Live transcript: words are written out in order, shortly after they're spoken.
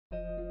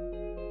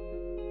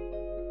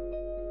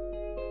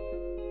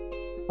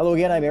Hello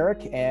again, I'm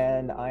Eric,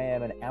 and I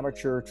am an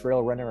amateur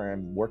trail runner.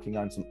 I'm working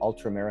on some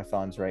ultra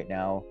marathons right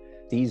now.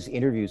 These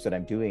interviews that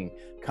I'm doing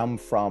come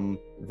from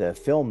the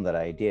film that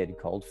I did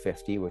called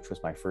 50, which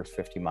was my first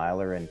 50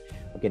 miler. And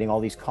I'm getting all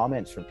these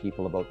comments from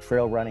people about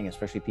trail running,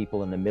 especially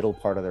people in the middle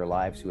part of their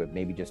lives who have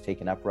maybe just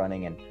taken up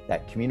running. And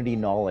that community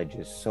knowledge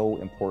is so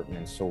important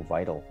and so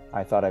vital.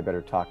 I thought I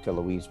better talk to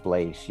Louise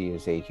Blais. She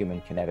is a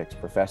human kinetics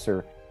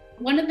professor.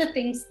 One of the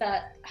things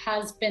that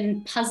has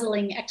been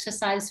puzzling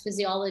exercise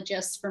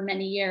physiologists for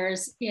many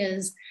years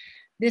is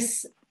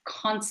this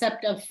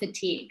concept of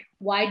fatigue.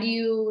 Why do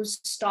you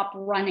stop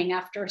running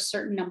after a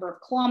certain number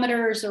of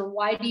kilometers, or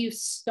why do you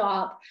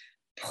stop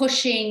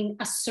pushing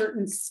a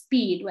certain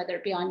speed, whether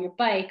it be on your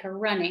bike or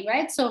running,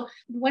 right? So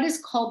what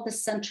is called the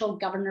central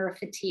governor of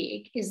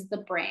fatigue is the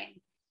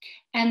brain.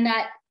 And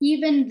that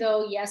even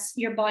though, yes,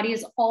 your body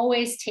is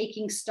always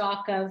taking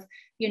stock of,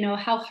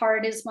 how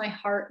hard is my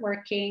heart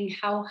working?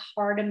 How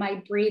hard am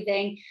I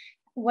breathing?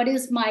 What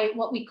is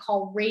what we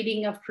call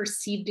rating of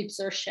perceived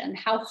exertion?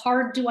 How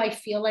hard do I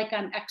feel like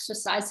I'm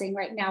exercising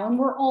right now? And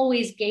we're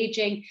always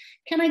gauging,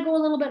 can I go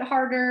a little bit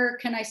harder?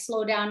 Can I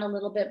slow down a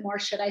little bit more?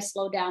 Should I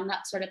slow down?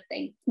 That sort of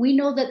thing. We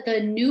know that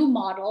the new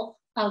model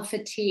of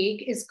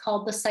fatigue is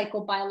called the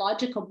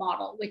psychobiological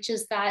model, which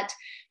is that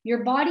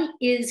your body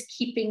is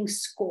keeping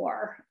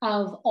score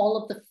of all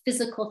of the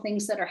physical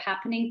things that are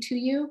happening to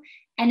you.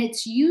 And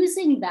it's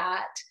using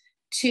that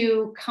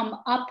to come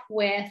up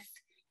with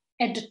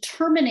a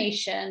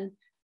determination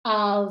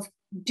of,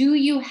 do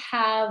you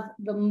have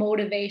the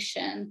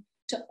motivation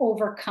to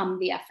overcome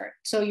the effort?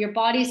 So your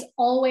body's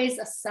always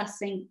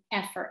assessing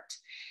effort.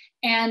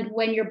 And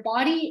when your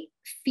body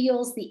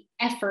feels the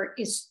effort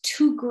is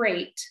too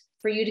great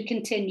for you to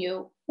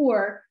continue,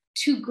 or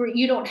too great,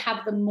 you don't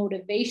have the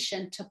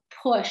motivation to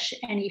push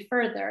any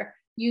further,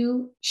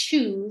 you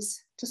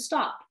choose to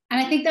stop. And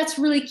I think that's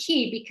really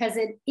key because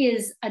it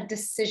is a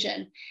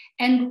decision.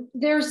 And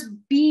there's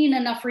been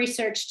enough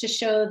research to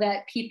show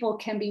that people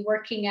can be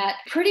working at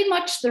pretty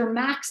much their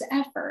max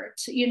effort.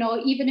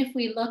 Even if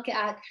we look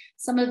at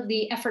some of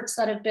the efforts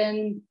that have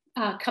been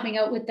coming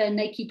out with the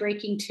Nike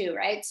Breaking 2,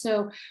 right?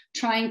 So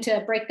trying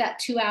to break that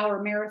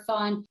 2-hour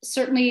marathon.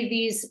 Certainly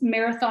these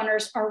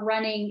marathoners are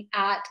running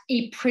at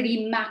a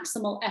pretty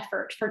maximal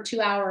effort for 2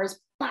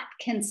 hours, but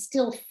can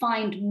still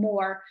find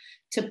more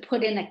to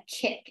put in a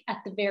kick at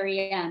the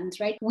very end,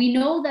 right? We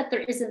know that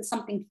there isn't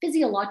something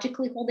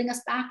physiologically holding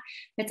us back.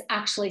 It's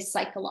actually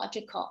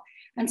psychological.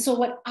 And so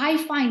what I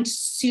find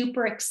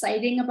super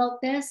exciting about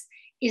this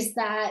is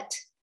that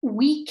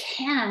we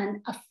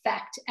can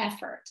affect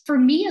effort. For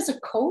me as a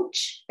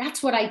coach,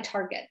 that's what I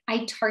target.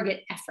 I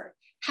target effort.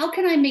 How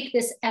can I make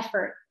this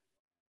effort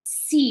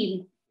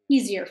seem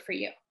easier for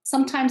you?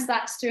 Sometimes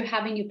that's through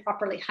having you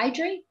properly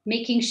hydrate,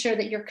 making sure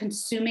that you're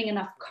consuming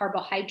enough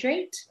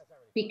carbohydrate,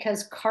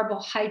 because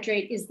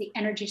carbohydrate is the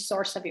energy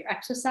source of your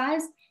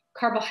exercise.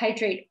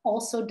 Carbohydrate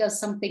also does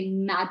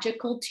something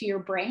magical to your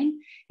brain.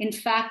 In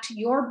fact,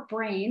 your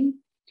brain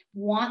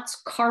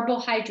wants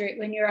carbohydrate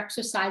when you're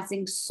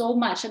exercising so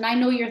much. And I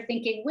know you're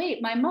thinking,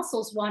 wait, my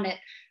muscles want it.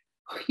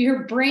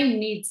 Your brain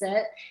needs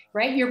it,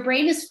 right? Your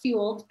brain is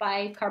fueled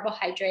by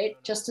carbohydrate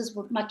just as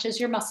much as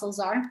your muscles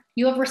are.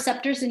 You have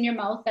receptors in your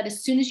mouth that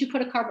as soon as you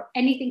put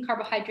anything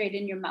carbohydrate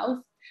in your mouth,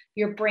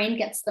 your brain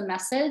gets the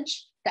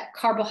message that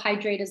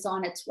carbohydrate is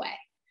on its way.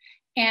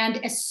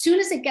 And as soon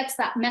as it gets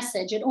that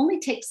message, it only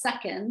takes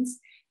seconds,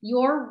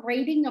 your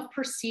rating of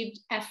perceived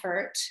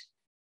effort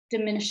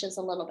diminishes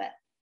a little bit.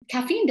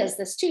 Caffeine does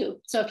this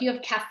too. So if you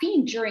have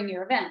caffeine during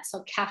your event,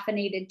 so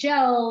caffeinated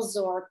gels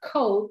or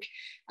Coke,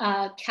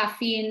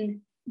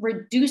 caffeine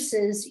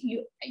reduces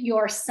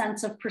your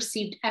sense of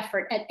perceived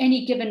effort at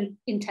any given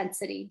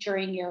intensity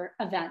during your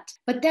event.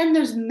 But then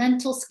there's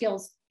mental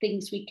skills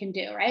things we can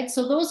do, right?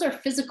 So those are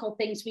physical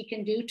things we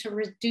can do to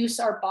reduce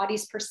our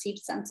body's perceived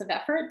sense of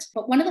effort.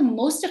 But one of the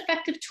most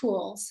effective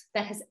tools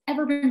that has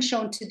ever been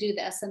shown to do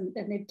this, and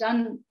they've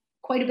done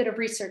quite a bit of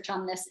research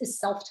on this, is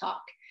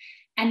self-talk.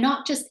 And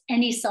not just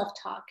any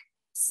self-talk.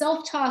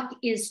 Self-talk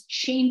is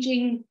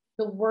changing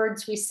the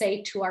words we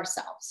say to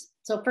ourselves.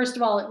 So first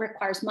of all, it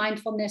requires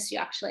mindfulness. You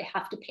actually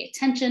have to pay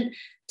attention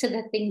to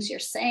the things you're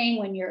saying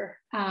when you're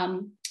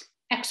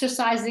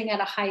exercising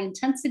at a high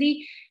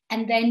intensity,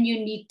 and then you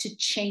need to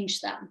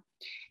change them.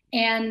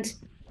 And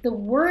the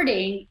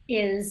wording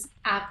is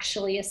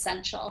actually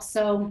essential.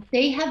 So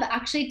they have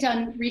actually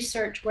done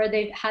research where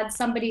they've had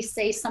somebody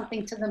say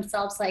something to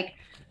themselves like,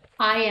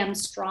 I am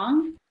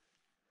strong,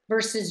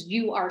 versus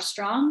you are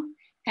strong.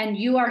 And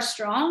you are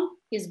strong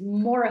is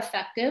more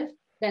effective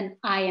than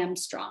I am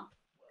strong.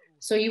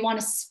 So you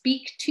want to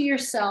speak to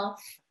yourself,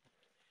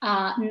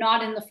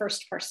 not in the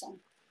first person.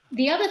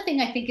 The other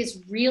thing I think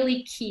is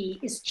really key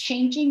is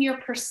changing your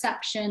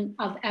perception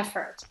of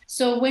effort.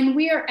 So when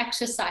we are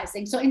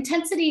exercising, so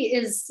intensity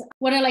is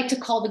what I like to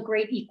call the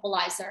great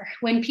equalizer.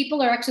 When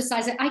people are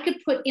exercising, I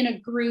could put in a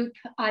group,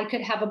 I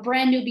could have a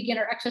brand new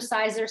beginner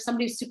exerciser,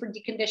 somebody who's super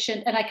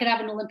deconditioned, and I could have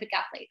an Olympic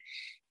athlete.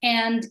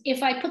 And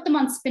if I put them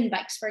on spin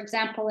bikes, for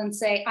example, and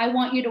say, I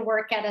want you to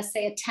work at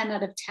say a 10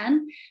 out of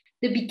 10,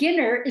 The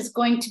beginner is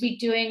going to be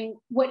doing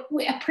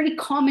a pretty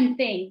common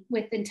thing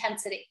with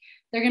intensity.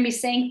 They're going to be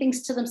saying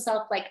things to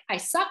themselves like, I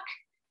suck.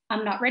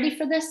 I'm not ready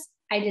for this.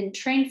 I didn't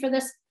train for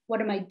this.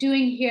 What am I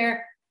doing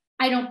here?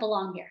 I don't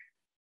belong here.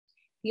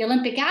 The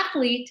Olympic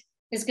athlete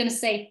is going to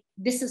say,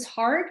 this is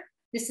hard.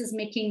 This is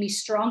making me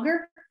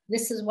stronger.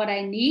 This is what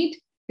I need.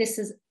 This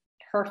is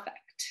perfect.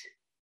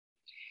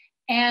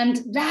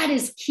 And that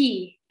is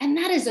key. And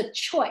that is a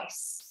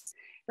choice,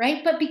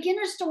 right? But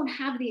beginners don't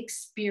have the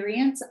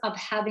experience of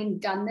having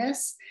done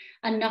this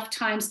enough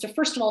times to,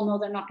 first of all, know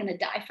they're not going to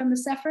die from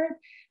this effort,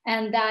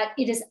 and that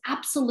it is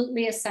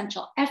absolutely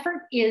essential.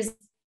 Effort is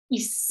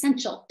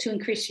essential to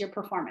increase your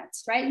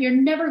performance, right? You're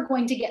never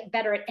going to get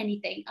better at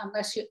anything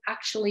unless you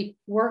actually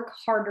work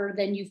harder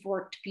than you've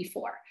worked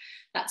before.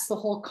 That's the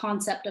whole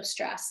concept of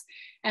stress.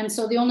 And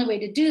so the only way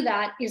to do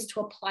that is to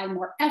apply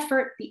more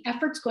effort. The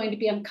effort's going to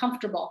be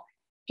uncomfortable.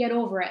 Get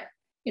over it.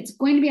 It's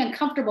going to be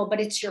uncomfortable,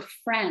 but it's your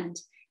friend,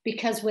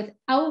 because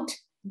without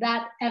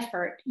that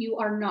effort, you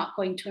are not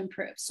going to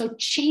improve. So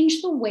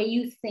change the way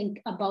you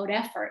think about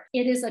effort.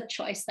 It is a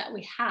choice that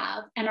we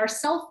have. And our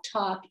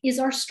self-talk is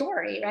our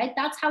story, right?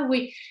 That's how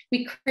we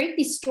create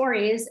these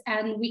stories,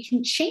 and we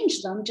can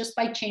change them just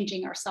by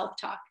changing our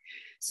self-talk.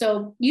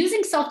 So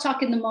using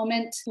self-talk in the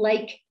moment,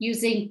 like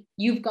using,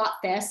 you've got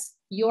this,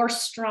 you're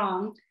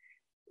strong,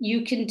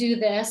 you can do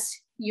this,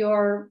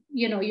 you're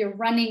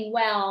running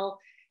well.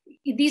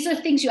 These are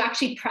things you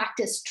actually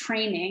practice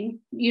training.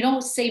 You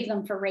don't save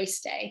them for race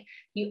day.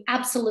 You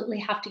absolutely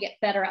have to get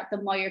better at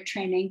them while you're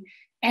training,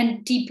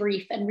 and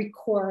debrief and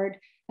record.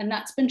 And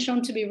that's been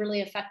shown to be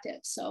really effective.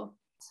 So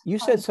you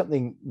said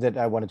something that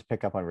I wanted to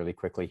pick up on really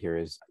quickly here,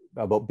 is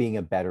about being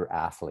a better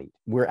athlete.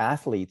 We're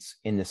athletes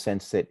in the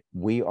sense that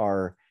we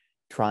are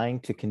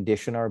trying to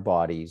condition our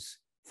bodies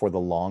for the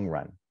long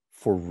run,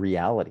 for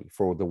reality,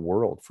 for the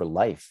world, for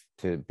life,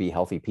 to be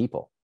healthy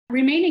people.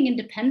 Remaining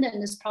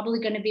independent is probably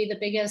going to be the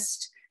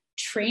biggest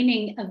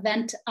training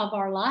event of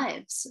our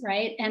lives,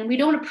 right? And we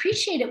don't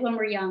appreciate it when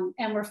we're young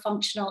and we're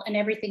functional and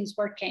everything's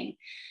working.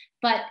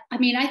 But I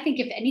mean, I think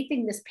if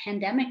anything this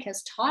pandemic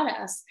has taught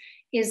us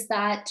is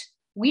that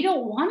we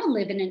don't want to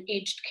live in an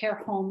aged care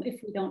home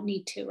if we don't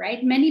need to,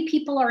 right? Many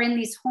people are in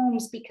these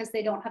homes because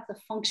they don't have the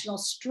functional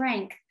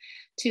strength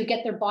to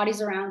get their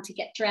bodies around, to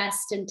get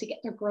dressed and to get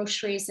their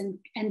groceries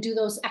and do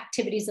those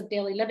activities of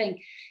daily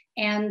living.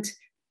 And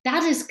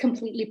that is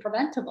completely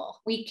preventable.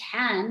 We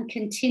can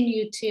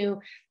continue to,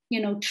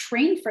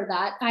 train for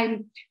that.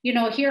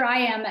 Here I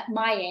am at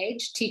my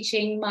age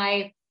teaching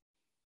my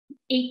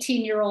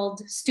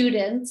 18-year-old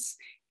students,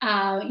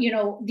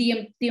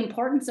 the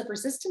importance of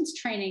resistance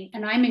training.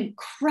 And I'm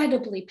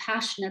incredibly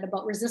passionate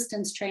about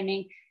resistance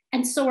training.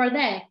 And so are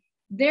they.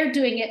 They're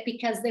doing it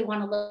because they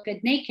want to look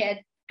good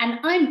naked. And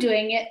I'm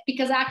doing it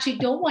because I actually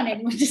don't want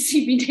anyone to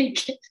see me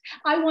naked.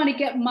 I want to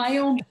get my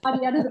own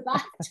body out of the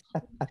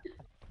bathtub.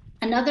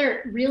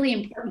 Another really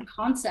important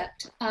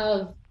concept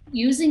of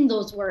using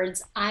those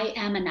words, I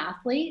am an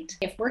athlete,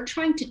 if we're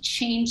trying to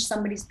change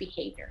somebody's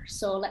behavior.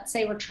 So let's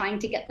say we're trying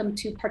to get them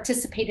to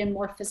participate in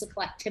more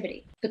physical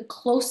activity. The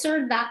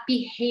closer that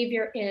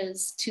behavior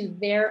is to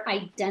their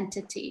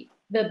identity,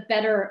 the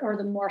better or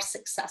the more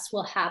success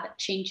we'll have at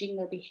changing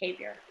their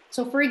behavior.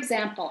 So for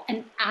example,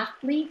 an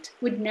athlete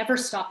would never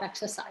stop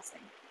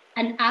exercising.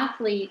 An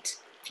athlete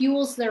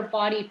fuels their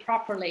body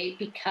properly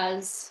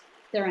because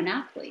they're an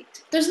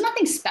athlete. There's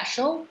nothing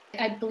special.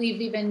 I believe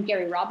even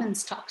Gary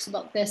Robbins talks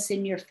about this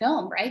in your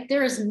film, right?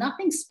 There is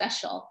nothing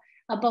special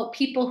about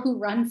people who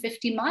run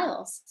 50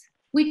 miles.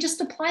 We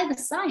just apply the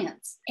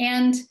science.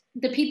 And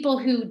the people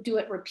who do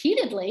it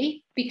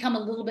repeatedly become a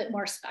little bit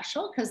more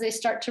special because they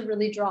start to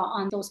really draw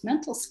on those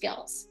mental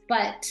skills.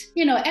 But,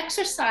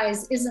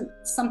 exercise isn't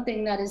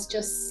something that is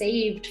just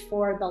saved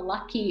for the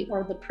lucky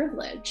or the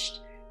privileged.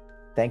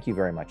 Thank you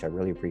very much. I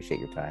really appreciate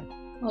your time.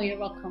 Oh, you're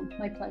welcome.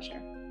 My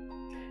pleasure.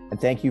 And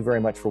thank you very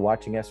much for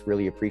watching us.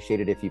 Really appreciate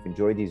it. If you've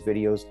enjoyed these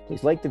videos,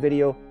 please like the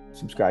video,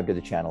 subscribe to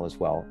the channel as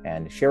well,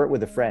 and share it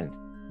with a friend.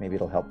 Maybe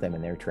it'll help them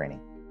in their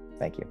training.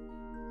 Thank you.